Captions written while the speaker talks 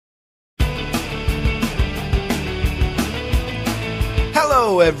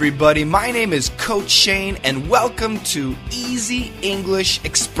Hello everybody, my name is Coach Shane and welcome to Easy English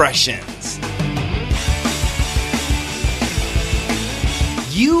Expressions.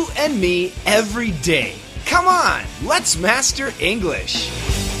 You and me every day. Come on, let's master English.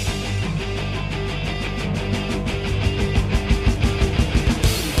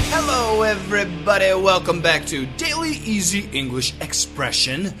 Hello everybody, welcome back to Daily Easy English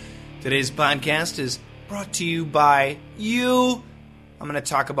Expression. Today's podcast is brought to you by you. I'm going to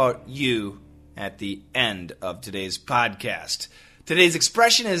talk about you at the end of today's podcast. Today's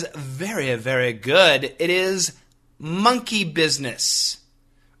expression is very, very good. It is monkey business.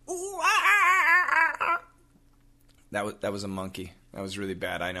 That was a monkey. That was really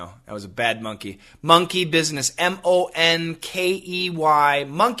bad, I know. That was a bad monkey. Monkey business. M-O-N-K-E-Y.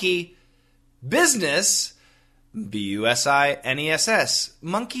 Monkey business. B-U-S-I-N-E-S-S.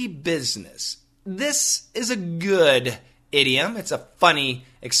 Monkey business. This is a good idiom. It's a funny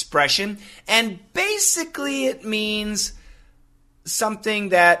expression. And basically it means something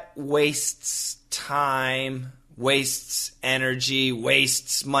that wastes time, wastes energy,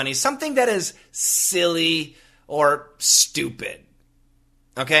 wastes money. Something that is silly or stupid.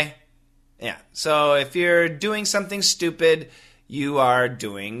 Okay? Yeah. So if you're doing something stupid, you are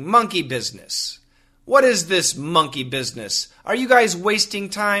doing monkey business. What is this monkey business? Are you guys wasting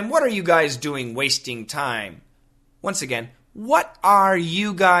time? What are you guys doing wasting time? Once again, what are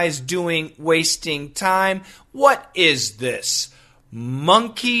you guys doing wasting time? What is this?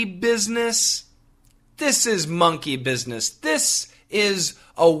 Monkey business? This is monkey business. This is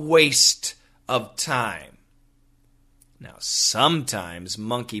a waste of time. Now, sometimes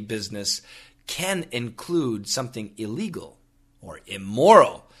monkey business can include something illegal or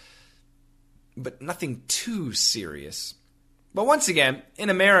immoral, but nothing too serious. But once again, in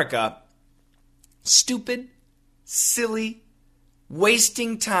America, stupid, silly,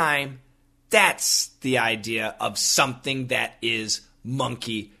 wasting time, that's the idea of something that is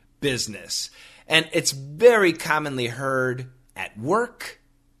monkey business. And it's very commonly heard at work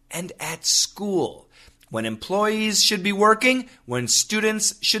and at school. When employees should be working, when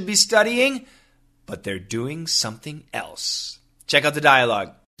students should be studying, but they're doing something else. Check out the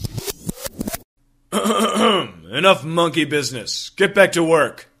dialogue. Enough monkey business. Get back to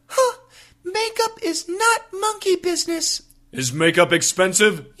work. Huh? Makeup is not monkey business. Is makeup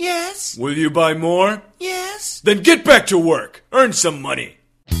expensive? Yes. Will you buy more? Yes. Then get back to work. Earn some money.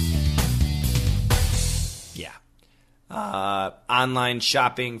 Yeah. Online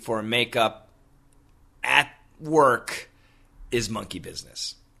shopping for makeup at work is monkey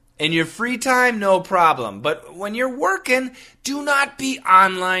business. In your free time, no problem. But when you're working, do not be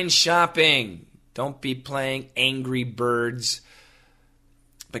online shopping. Don't be playing Angry Birds.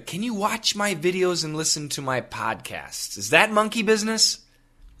 But can you watch my videos and listen to my podcasts? Is that monkey business?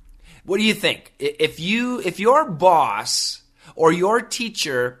 What do you think? If your boss or your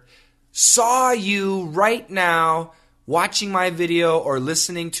teacher saw you right now watching my video or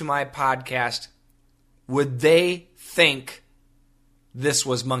listening to my podcast, would they think this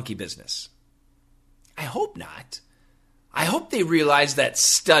was monkey business? I hope not. I hope they realize that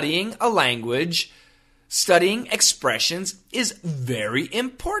studying a language, studying expressions is very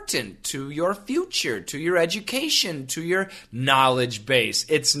important to your future, to your education, to your knowledge base.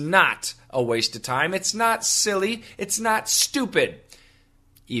 It's not a waste of time. It's not silly. It's not stupid.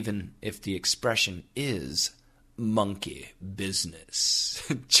 Even if the expression is monkey business.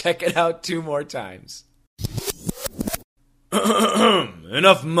 Check it out 2 more times.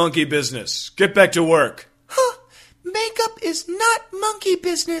 Enough monkey business. Get back to work. Huh? Makeup is not monkey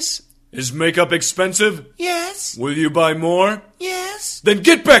business. Is makeup expensive? Yes. Will you buy more? Yes. Then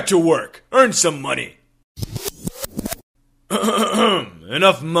get back to work. Earn some money.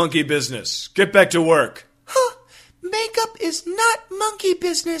 Enough monkey business. Get back to work. Huh? Makeup is not monkey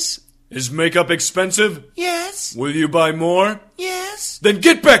business. Is makeup expensive? Yes. Will you buy more? Yes. Then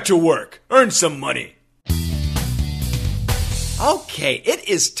get back to work. Earn some money. Okay, it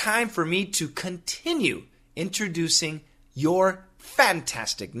is time for me to continue introducing your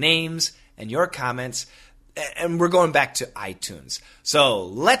fantastic names and your comments. And we're going back to iTunes. So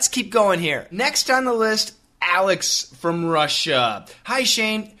let's keep going here. Next on the list, Alex from Russia. Hi,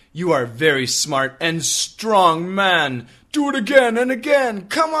 Shane. You are very smart and strong man. Do it again and again.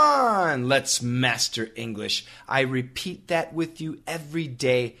 Come on. Let's master English. I repeat that with you every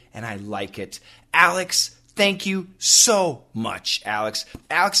day, and I like it. Alex, thank you so much, Alex.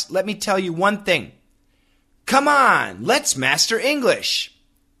 Alex, let me tell you one thing. Come on, let's master English.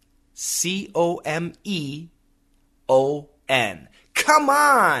 C-O-M-E-O-N. Come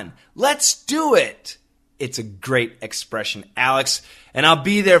on, let's do it. It's a great expression, Alex, and I'll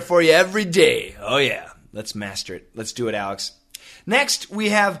be there for you every day. Oh yeah, let's master it. Let's do it, Alex. Next, we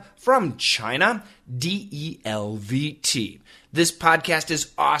have from China, DELVT. This podcast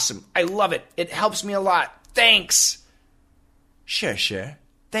is awesome. I love it. It helps me a lot. Thanks. Sure.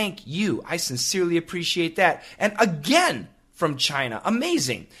 Thank you. I sincerely appreciate that. And again, from China.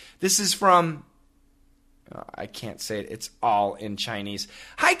 Amazing. This is from... I can't say it. It's all in Chinese.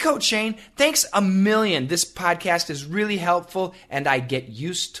 Hi, Coach Shane. Thanks a million. This podcast is really helpful, and I get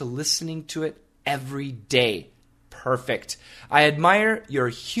used to listening to it every day. Perfect. I admire your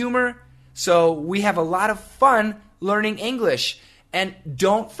humor, so we have a lot of fun learning English. And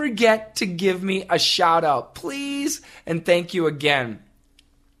don't forget to give me a shout out, please. And thank you again.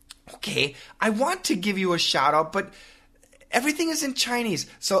 Okay, I want to give you a shout out, but everything is in Chinese.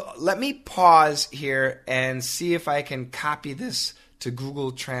 So let me pause here and see if I can copy this to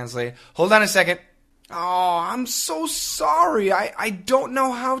Google Translate. Hold on a second. Oh, I'm so sorry. I don't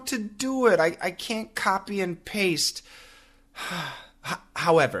know how to do it. I can't copy and paste.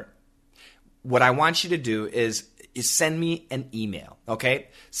 However, what I want you to do is send me an email, okay?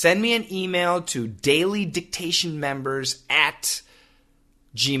 Send me an email to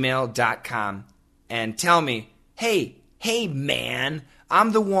dailydictationmembers@gmail.com and tell me, hey man,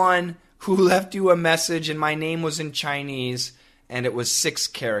 I'm the one who left you a message and my name was in Chinese and it was 6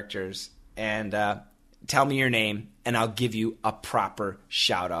 characters. And tell me your name and I'll give you a proper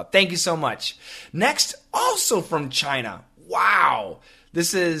shout out. Thank you so much. Next, also from China. Wow.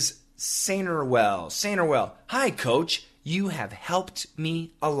 This is Sainerwell. Sainerwell. Hi, Coach. You have helped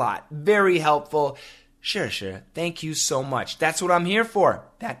me a lot. Very helpful. Sure. Thank you so much. That's what I'm here for.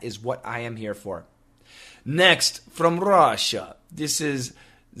 That is what I am here for. Next, from Russia, this is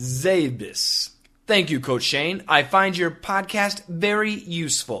Zabis. Thank you, Coach Shane. I find your podcast very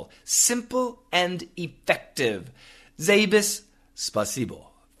useful, simple, and effective. Zabis,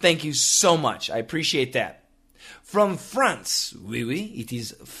 spasibo. Thank you so much. I appreciate that. From France, oui, it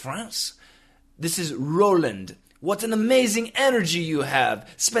is France. This is Roland. What an amazing energy you have,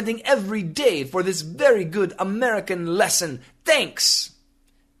 spending every day for this very good American lesson. Thanks.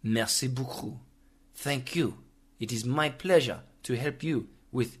 Merci beaucoup. Thank you. It is my pleasure to help you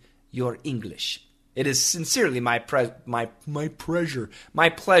with your English. It is sincerely my pleasure,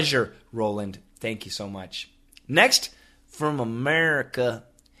 Roland. Thank you so much. Next, from America.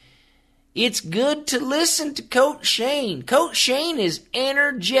 It's good to listen to Coach Shane. Coach Shane is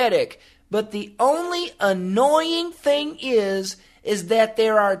energetic, but the only annoying thing is that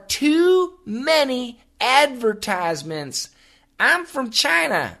there are too many advertisements. I'm from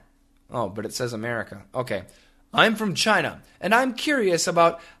China. Oh, but it says America. Okay. I'm from China, and I'm curious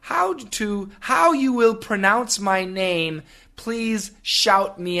about how you will pronounce my name. Please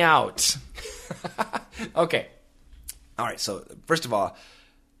shout me out. Okay. All right, so first of all,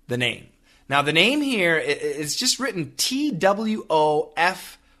 the name. Now, the name here is just written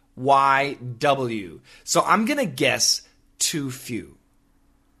TWOFYW. So I'm going to guess too few.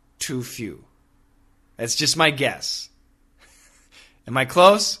 Too few. That's just my guess. Am I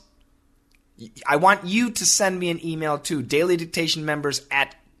close? I want you to send me an email to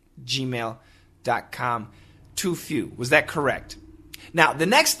dailydictationmembers@gmail.com. Too few. Was that correct? Now, the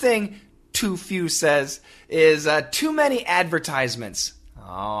next thing too few says is too many advertisements.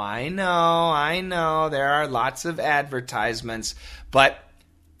 Oh, I know. There are lots of advertisements. But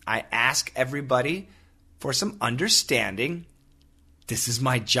I ask everybody for some understanding. This is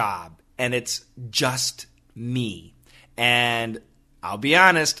my job, and it's just me. And I'll be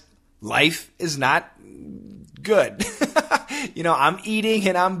honest, life is not good. I'm eating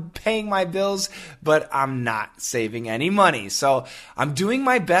and I'm paying my bills, but I'm not saving any money. So I'm doing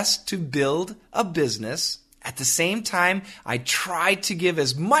my best to build a business. At the same time, I try to give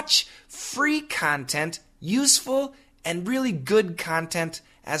as much free content, useful and really good content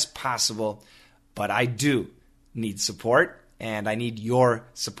as possible. But I do need support, and I need your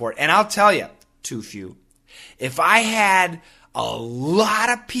support. And I'll tell you, too few. If I had a lot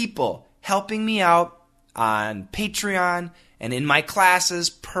of people helping me out on Patreon and in my classes,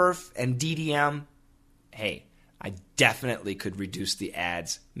 Perf and DDM, hey, I definitely could reduce the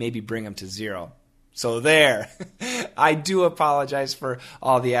ads, maybe bring them to 0. So there. I do apologize for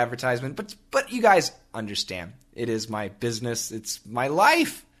all the advertisement, but you guys understand. It is my business. It's my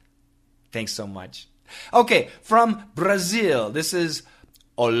life. Thanks so much. Okay, from Brazil, this is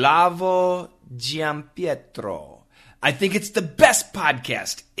Olavo Giampietro. I think it's the best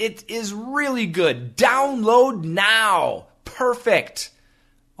podcast. It is really good. Download now. Perfect.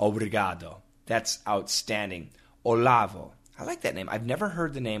 Obrigado. That's outstanding. Olavo. I like that name. I've never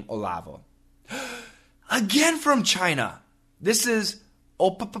heard the name Olavo. Again from China. This is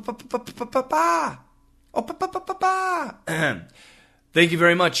Oppa-pa-pa-pa-pa-pa-pa. Oppa-pa-pa-pa-pa. Thank you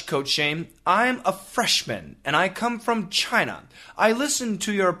very much, Coach Shane. I'm a freshman, and I come from China. I listen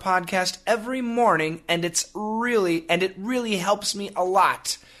to your podcast every morning, and it really helps me a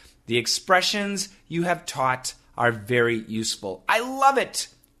lot. The expressions you have taught are very useful. I love it.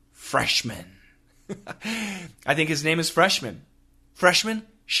 Freshman. I think his name is Freshman. Freshman,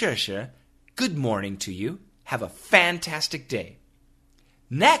 sure. Good morning to you. Have a fantastic day.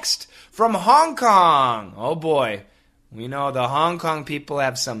 Next, from Hong Kong. Oh boy. We know the Hong Kong people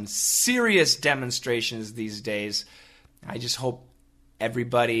have some serious demonstrations these days. I just hope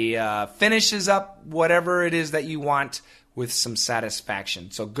everybody finishes up whatever it is that you want with some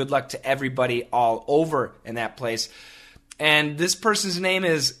satisfaction. So good luck to everybody all over in that place. And this person's name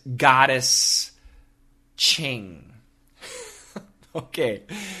is Goddess Ching. Okay.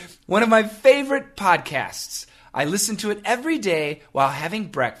 One of my favorite podcasts. I listen to it every day while having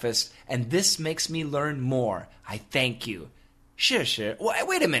breakfast, and this makes me learn more. I thank you. Sure.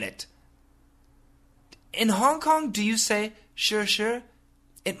 Wait a minute. In Hong Kong, do you say sure?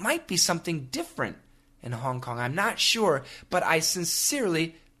 It might be something different in Hong Kong. I'm not sure, but I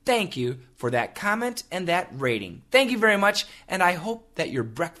sincerely thank you for that comment and that rating. Thank you very much, and I hope that your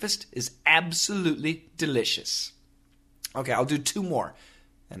breakfast is absolutely delicious. Okay, I'll do 2 more,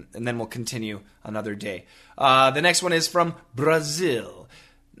 and then we'll continue another day. The next one is from Brazil.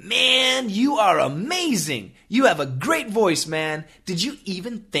 Man, you are amazing. You have a great voice, man. Did you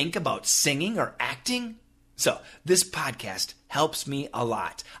even think about singing or acting? So, this podcast helps me a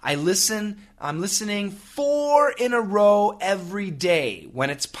lot. I'm listening 4 in a row every day when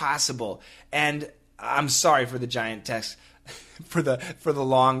it's possible. And I'm sorry for the giant text, for the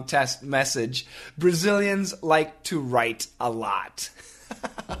long text message. Brazilians like to write a lot.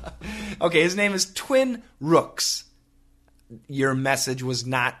 Okay, his name is Twin Rooks. Your message was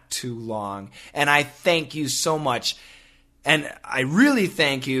not too long. And I thank you so much. And I really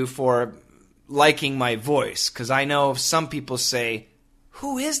thank you for liking my voice, because I know some people say,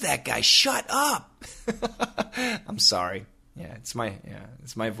 "Who is that guy? Shut up." I'm sorry. It's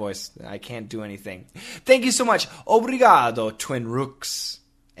my voice. I can't do anything. Thank you so much. Obrigado, Twin Rooks.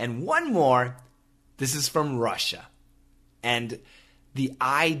 And one more. This is from Russia. And the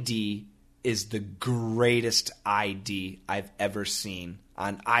ID is the greatest ID I've ever seen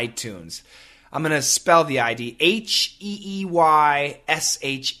on iTunes. I'm going to spell the ID, HeeyShane.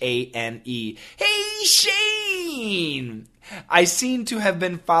 Hey, Shane! I seem to have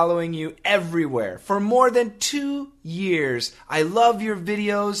been following you everywhere for more than 2 years. I love your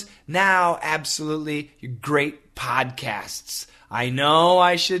videos. Now, absolutely, your great podcasts. I know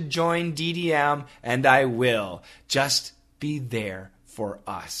I should join DDM, and I will. Just be there for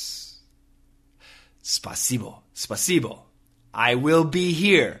us. Spasibo. I will be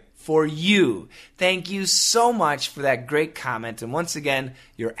here for you. Thank you so much for that great comment. And once again,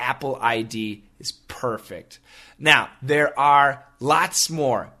 your Apple ID is perfect. Now, there are lots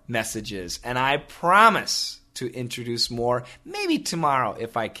more messages, and I promise to introduce more, maybe tomorrow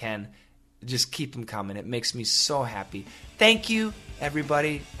if I can. Just keep them coming. It makes me so happy. Thank you,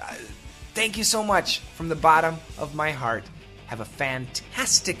 everybody. Thank you so much from the bottom of my heart. Have a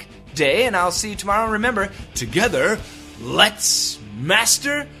fantastic day, and I'll see you tomorrow. Remember, together, let's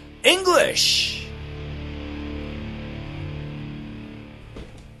master English.